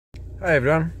Hi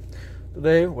everyone,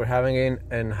 today we're having in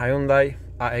an Hyundai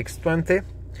iX20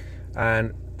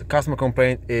 and the customer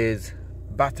complaint is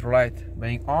battery light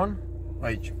being on,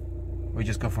 which we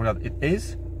just confirmed that it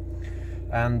is,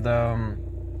 and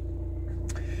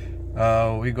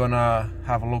we're gonna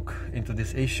have a look into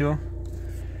this issue.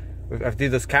 I've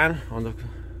did a scan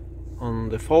on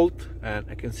the fault and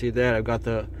I can see there I've got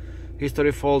a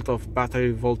history fault of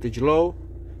battery voltage low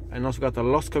and also got a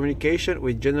lost communication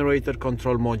with generator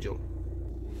control module.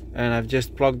 And I've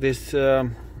just plugged this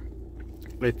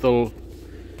little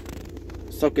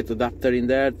socket adapter in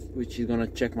there, which is gonna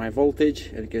check my voltage,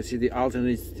 and you can see the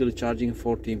alternator is still charging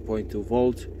 14.2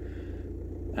 volts,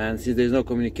 and see there's no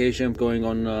communication going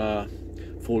on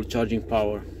full charging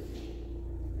power.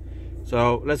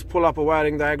 So let's pull up a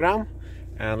wiring diagram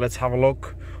and let's have a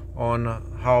look on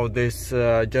how this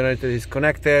generator is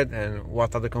connected and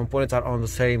what other components are on the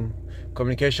same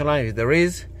communication line, if there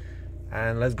is,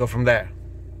 and let's go from there.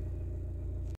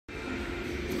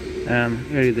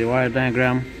 Here is the wire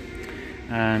diagram,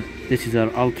 and this is our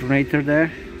alternator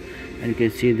there, and you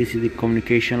can see this is the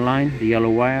communication line, the yellow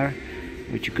wire,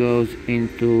 which goes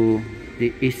into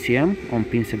the ECM on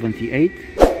pin 78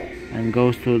 and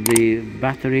goes to the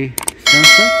battery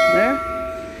sensor there.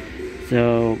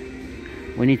 So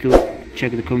we need to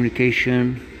check the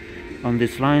communication on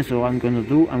this line. So what I'm going to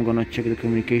do, I'm going to check the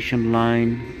communication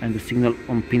line and the signal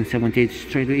on pin 78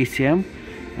 straight to ECM,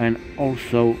 and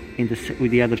also in with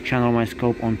the other channel of my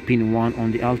scope on pin 1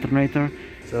 on the alternator.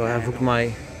 So I have hooked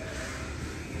my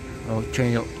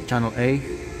channel A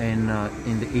in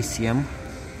the ECM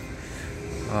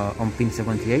on pin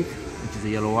 78, which is the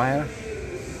yellow wire,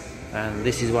 and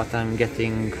this is what I'm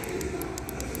getting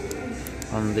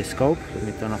on the scope. Let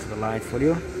me turn off the light for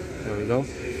you. There we go.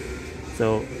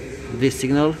 So this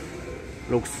signal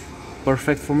looks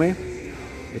perfect for me.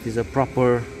 It is a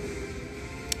proper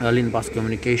LIN bus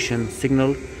communication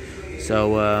signal.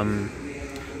 So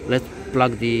let's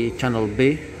plug the channel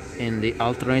B in the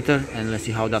alternator and let's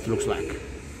see how that looks like.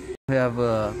 We have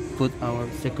put our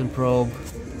second probe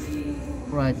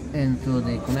right into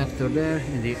the connector there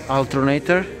in the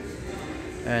alternator,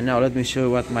 and now let me show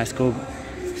you what my scope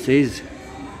says.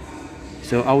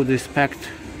 So I would expect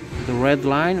the red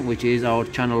line, which is our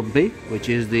channel B, which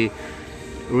is the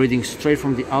reading straight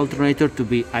from the alternator, to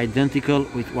be identical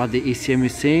with what the ECM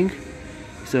is saying.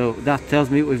 So that tells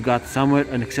me we've got somewhere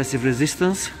an excessive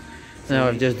resistance. Now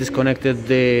I've just disconnected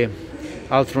the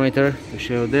alternator to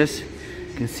show this.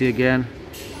 You can see again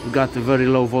we've got a very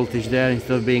low voltage there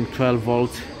instead of being 12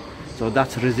 volts. So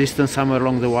that's resistance somewhere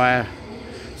along the wire.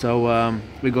 So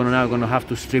we're now gonna have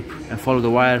to strip and follow the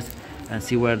wires and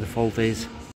see where the fault is.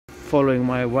 Following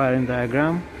my wiring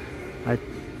diagram,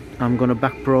 I'm gonna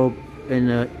back probe in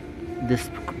this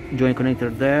joint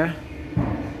connector there,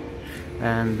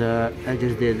 and I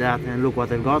just did that, and look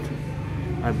what I've got.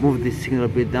 I've moved this signal a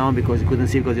bit down because you couldn't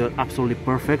see, because you're absolutely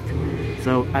perfect.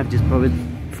 So I've just probed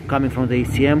coming from the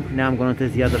ECM. Now I'm gonna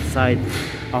test the other side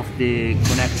of the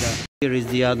connector. Here is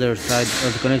the other side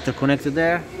of the connector connected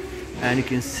there, and you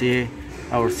can see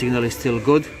our signal is still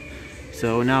good.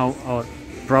 So now our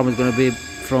problem is going to be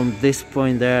from this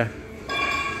point there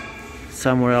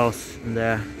somewhere else in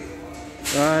there.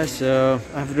 Alright, so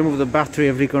I've removed the battery,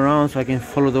 I've reconnected around so I can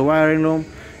follow the wiring loom,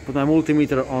 put my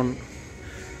multimeter on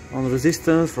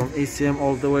resistance from ECM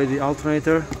all the way to the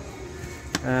alternator,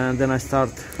 and then I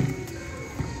start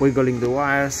wiggling the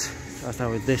wires. So I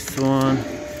start with this one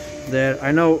there.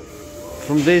 I know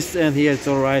from this end here it's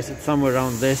alright, it's somewhere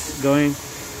around this going.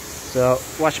 So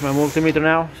watch my multimeter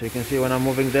now, so you can see when I'm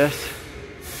moving this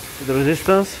to the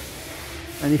resistance,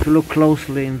 and if you look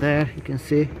closely in there you can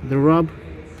see the rub.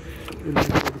 A little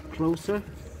bit closer,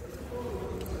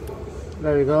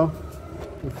 there you go,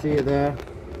 you can see it there,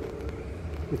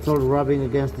 it's all rubbing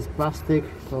against this plastic.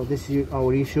 So this is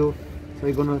our issue. So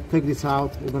we're gonna take this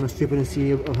out, we're gonna strip it and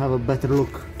see if we'll have a better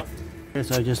look. Okay,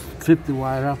 so I just flipped the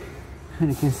wire up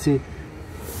and you can see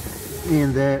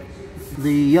in there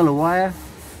the yellow wire,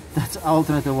 that's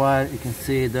alternator wire. You can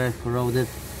see that corroded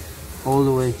all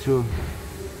the way through.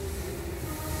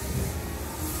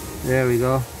 There we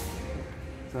go.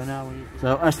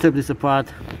 So I stripped this apart,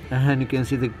 and you can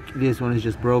see this one is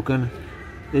just broken.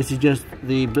 This is just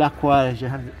the black wire. You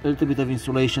have a little bit of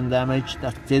insulation damage.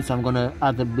 That's it. So I'm gonna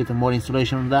add a bit more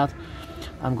insulation on that.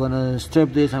 I'm gonna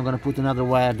strip this. I'm gonna put another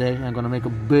wire there. I'm gonna make a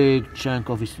big chunk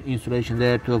of insulation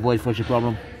there to avoid further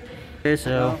problem. Okay,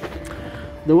 so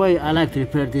the way I like to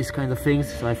repair these kind of things,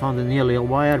 so I found a yellow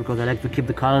wire because I like to keep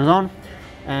the colors on,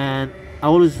 and I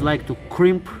always like to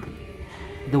crimp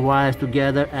the wires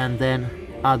together and then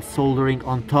add soldering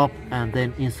on top and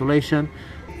then insulation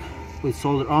with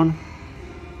solder on.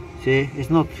 See, it's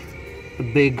not a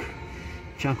big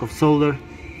chunk of solder,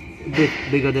 a bit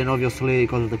bigger than obviously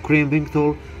because of the crimping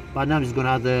tool, but now I'm just gonna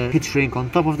add the heat shrink on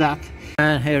top of that.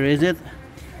 And here is it.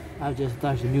 I've just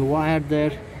attached a new wire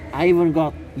there. I even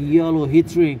got yellow heat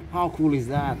shrink. How cool is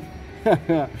that?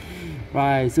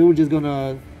 Right, so we're just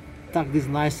gonna tuck this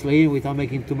nicely in without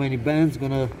making too many bends.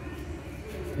 Gonna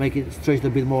make it stretch a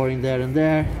bit more in there, and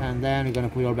then we're gonna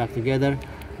put it all back together,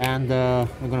 and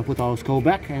we're gonna put our scope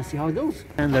back and see how it goes.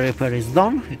 And the repair is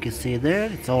done. You can see there,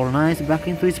 it's all nice back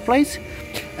into its place.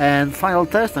 And final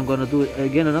test, I'm gonna do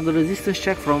again another resistance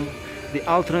check from the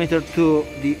alternator to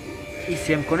the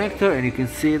ECM connector, and you can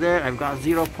see there I've got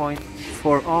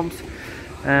 0.4 ohms,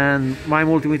 and my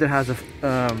multimeter has a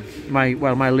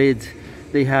my leads,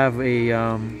 they have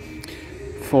a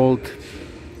false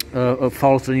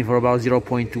reading for about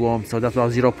 0.2 ohms, so that's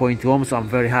about 0.2 ohms, so I'm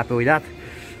very happy with that.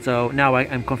 So now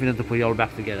I'm confident to put it all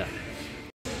back together.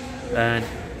 And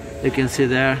you can see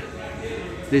there,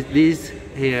 these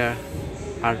here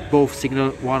are both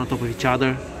signal one on top of each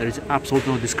other. There is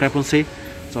absolutely no discrepancy,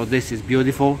 so this is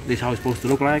beautiful. This is how it's supposed to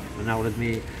look like. And now let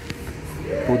me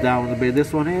put down a bit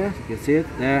this one here. You can see it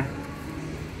there.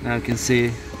 Now you can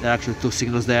see there are actually two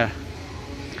signals there.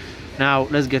 Now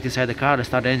let's get inside the car, let's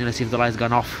start the engine and see if the light's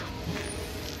gone off.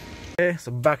 Okay,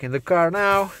 so back in the car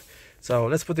now. So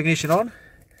let's put the ignition on.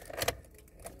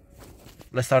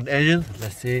 Let's start the engine.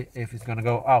 Let's see if it's gonna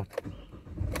go out.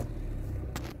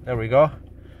 There we go.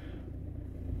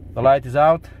 The light is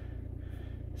out.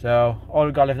 So all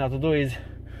we got left now to do is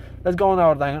let's go on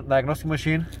our diagnostic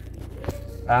machine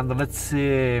and let's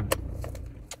see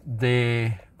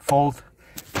the fault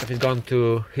if it's gone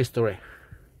to history.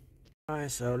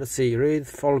 Alright, so let's see, read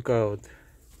fault code.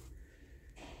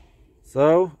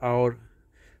 So our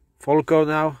fault code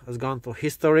now has gone to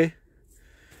history.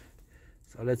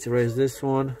 So let's erase this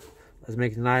one. Let's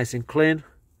make it nice and clean.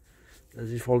 Let's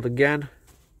default again.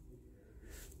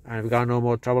 And we've got no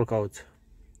more trouble codes.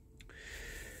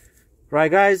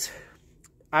 Right guys,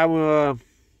 I'm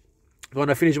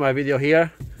gonna finish my video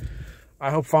here.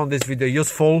 I hope you found this video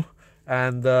useful,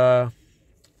 and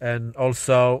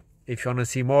also if you want to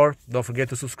see more, don't forget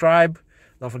to subscribe.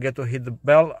 Don't forget to hit the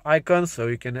bell icon so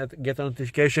you can get a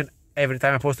notification every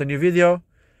time I post a new video.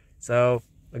 So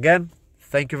again,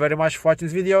 thank you very much for watching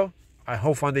this video. I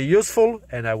hope you found it useful,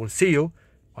 and I will see you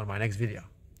on my next video.